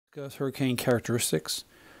Discuss hurricane characteristics.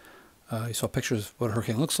 You saw pictures of what a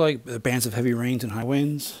hurricane looks like, the bands of heavy rains and high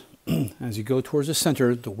winds. As you go towards the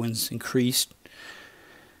center, the winds increase,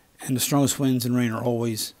 and the strongest winds and rain are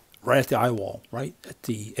always right at the eye wall, right at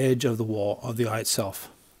the edge of the wall of the eye itself.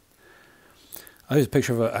 Here's a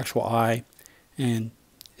picture of an actual eye, and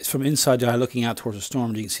it's from inside the eye looking out towards the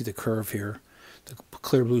storm. You can see the curve here, the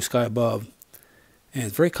clear blue sky above, and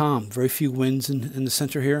it's very calm, very few winds in the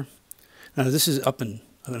center here. Now this is up in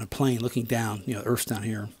a plane looking down, Earth's down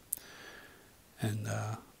here. And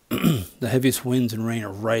the heaviest winds and rain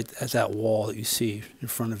are right at that wall that you see in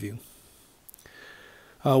front of you.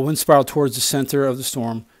 Wind spiral towards the center of the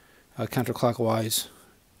storm, counterclockwise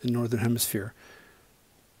in the northern hemisphere.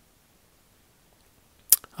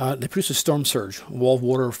 They produce a storm surge, a wall of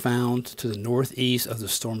water found to the northeast of the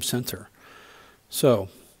storm center. So,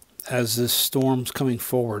 as this storm's coming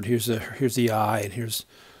forward, here's the eye, and here's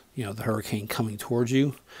the hurricane coming towards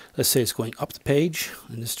you. Let's say it's going up the page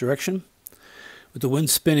in this direction. With the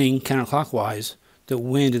wind spinning counterclockwise, the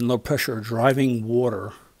wind and low pressure are driving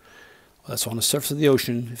water that's on the surface of the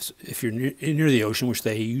ocean. If you're near the ocean, which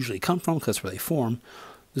they usually come from, because that's where they form,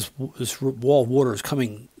 this wall of water is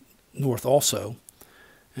coming north also,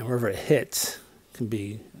 and wherever it hits can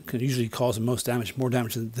usually cause the most damage, more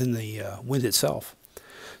damage than the wind itself.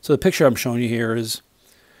 So the picture I'm showing you here is,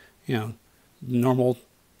 the normal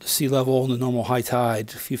sea level and the normal high tide,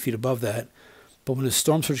 a few feet above that. But when the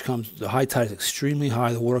storm surge comes, the high tide is extremely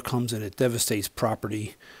high. The water comes and it devastates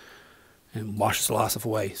property and washes a lot of stuff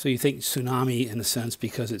away. So you think tsunami in a sense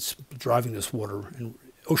because it's driving this water and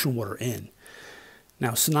ocean water in.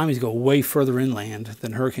 Now tsunamis go way further inland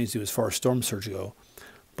than hurricanes do as far as storm surge go,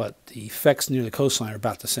 but the effects near the coastline are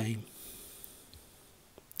about the same.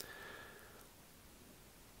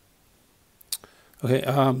 Okay,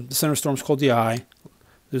 the center of the storm is called the eye.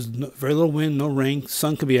 There's very little wind, no rain.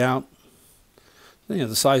 Sun could be out.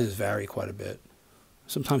 The sizes vary quite a bit.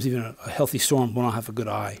 Sometimes even a healthy storm will not have a good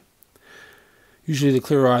eye. Usually the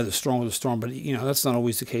clearer eye, the stronger the storm, but that's not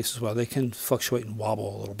always the case as well. They can fluctuate and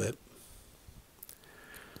wobble a little bit.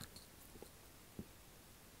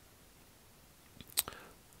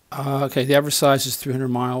 Okay, the average size is 300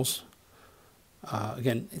 miles.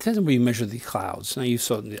 Again, it depends on where you measure the clouds. Now you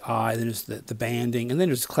saw the eye, then there's the banding, and then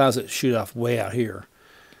there's clouds that shoot off way out here.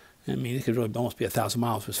 I mean, it could really almost be 1,000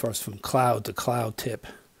 miles as far as from cloud to cloud tip.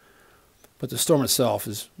 But the storm itself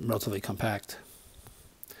is relatively compact.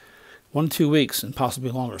 1 to 2 weeks and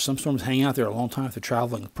possibly longer. Some storms hang out there a long time if they're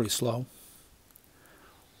traveling pretty slow.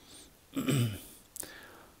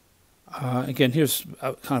 Again, here's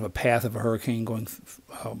kind of a path of a hurricane going,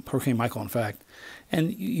 Hurricane Michael, in fact.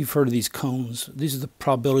 And you've heard of these cones. These are the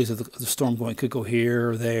probabilities of the storm could go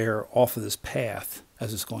here or there off of this path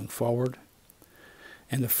as it's going forward.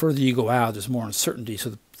 And the further you go out, there's more uncertainty,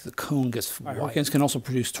 so the cone gets wide. Hurricanes can also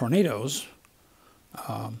produce tornadoes.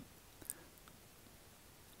 And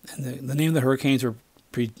the name of the hurricanes are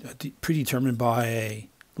predetermined by a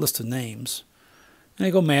list of names. And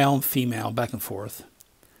they go male and female, back and forth.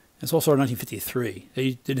 And it's also in 1953.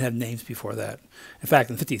 They didn't have names before that. In fact,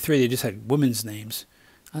 in 1953, they just had women's names.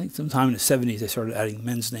 I think sometime in the 70s, they started adding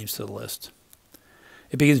men's names to the list.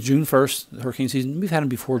 It begins June 1st, the hurricane season. We've had them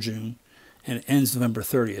before June. And it ends November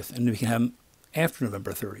 30th, and we can have them after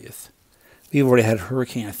November 30th. We've already had a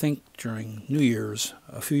hurricane, I think, during New Year's,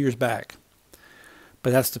 a few years back.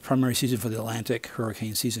 But that's the primary season for the Atlantic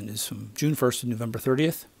hurricane season, is from June 1st to November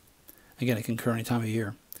 30th. Again, it can occur any time of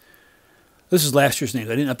year. This is last year's names.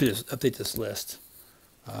 I didn't update this list.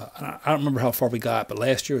 I don't remember how far we got, but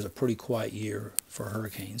last year was a pretty quiet year for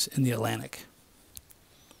hurricanes in the Atlantic.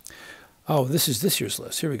 Oh, this is this year's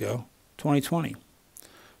list. Here we go, 2020.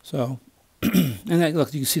 So... and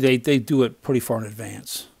look, you can see they do it pretty far in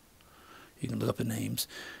advance. You can look up the names.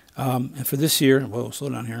 And for this year, whoa, slow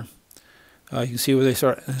down here. You can see where they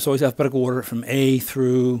start. It's always alphabetical order from A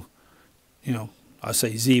through, I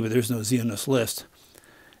say Z, but there's no Z on this list.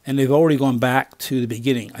 And they've already gone back to the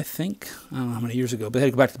beginning. I think, I don't know how many years ago, but they had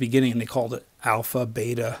to go back to the beginning, and they called it alpha,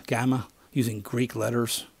 beta, gamma, using Greek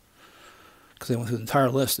letters, because they went through the entire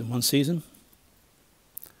list in one season.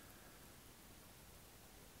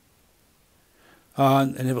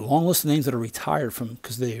 And they have a long list of names that are retired from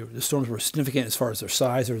because the storms were significant as far as their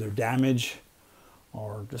size or their damage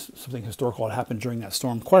or just something historical that happened during that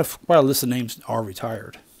storm. Quite a list of names are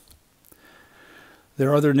retired.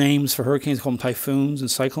 There are other names for hurricanes, called them typhoons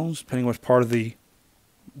and cyclones, depending on which part of the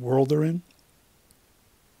world they're in.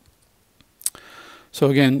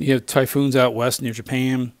 So again, you have typhoons out west near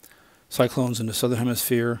Japan, cyclones in the southern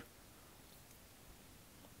hemisphere.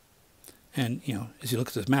 And, as you look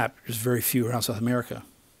at this map, there's very few around South America.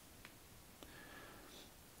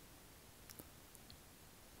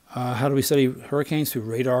 How do we study hurricanes? Through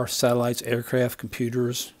radar, satellites, aircraft,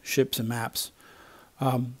 computers, ships, and maps.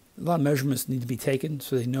 A lot of measurements need to be taken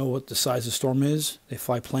so they know what the size of the storm is. They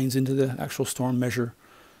fly planes into the actual storm, measure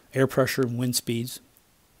air pressure and wind speeds.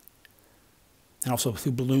 And also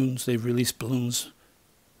through balloons, they've released balloons.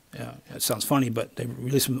 It sounds funny, but they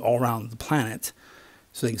release them all around the planet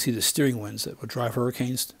so they can see the steering winds that would drive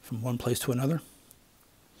hurricanes from one place to another.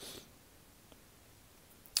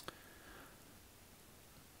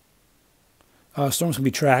 Storms can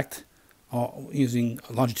be tracked using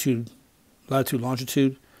latitude,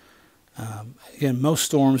 longitude. Again, most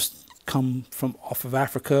storms come from off of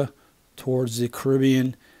Africa towards the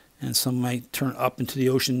Caribbean, and some might turn up into the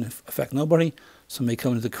ocean and affect nobody. Some may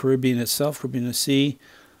come into the Caribbean itself, Caribbean Sea.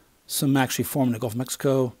 Some actually form in the Gulf of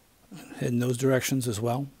Mexico, head in those directions as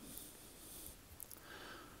well.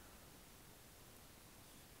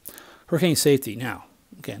 Hurricane safety. Now,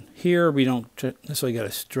 again, here we don't necessarily get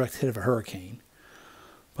a direct hit of a hurricane,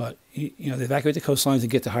 but they evacuate the coastlines and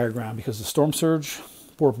get to higher ground because the storm surge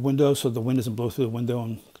board up windows so the wind doesn't blow through the window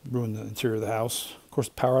and ruin the interior of the house. Of course,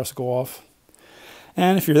 the power has to go off.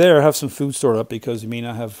 And if you're there, have some food stored up because you may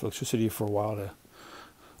not have electricity for a while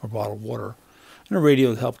or bottled water. And a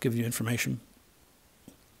radio to help give you information.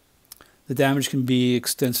 The damage can be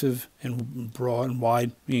extensive and broad and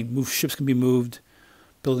wide. Ships can be moved,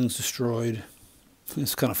 buildings destroyed.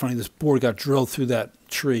 It's kind of funny. This board got drilled through that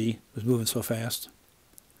tree. It was moving so fast.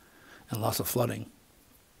 And lots of flooding.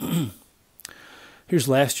 Here's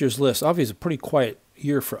last year's list. Obviously, it's a pretty quiet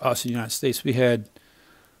year for us in the United States.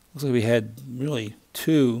 Looks like we had really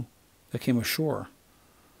 2 that came ashore.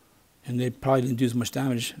 And they probably didn't do as much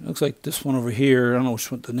damage. It looks like this one over here, I don't know which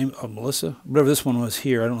one, the name of Melissa, whatever this one was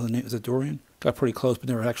here, I don't know the name, is it Dorian? Got pretty close, but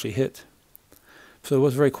never actually hit. So it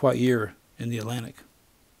was a very quiet year in the Atlantic.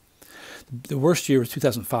 The worst year was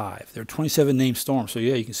 2005. There were 27 named storms, so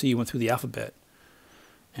yeah, you can see you went through the alphabet.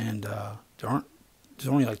 And there's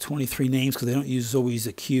only like 23 names because they don't use always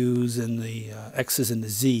the Q's and the X's and the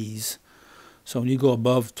Z's. So when you go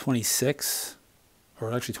above 26,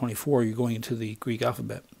 or actually 24, you're going into the Greek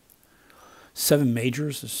alphabet. 7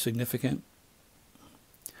 majors is significant.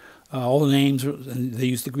 All the names, they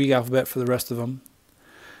use the Greek alphabet for the rest of them.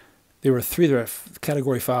 There were 3 that are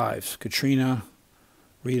Category 5s, Katrina,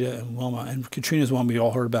 Rita, and Wilma. And Katrina is one we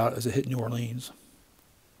all heard about as it hit New Orleans.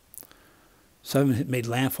 7 made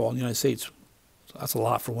landfall in the United States. So that's a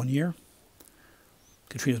lot for 1 year.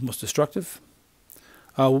 Katrina's most destructive.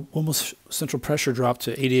 Wilma's central pressure dropped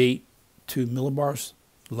to 88.2 millibars,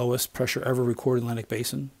 lowest pressure ever recorded in the Atlantic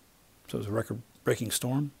Basin. So it was a record-breaking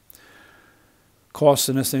storm. Costs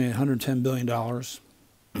an estimated $110 billion.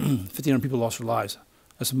 1,500 people lost their lives.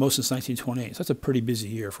 That's the most since 1928. So that's a pretty busy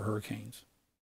year for hurricanes.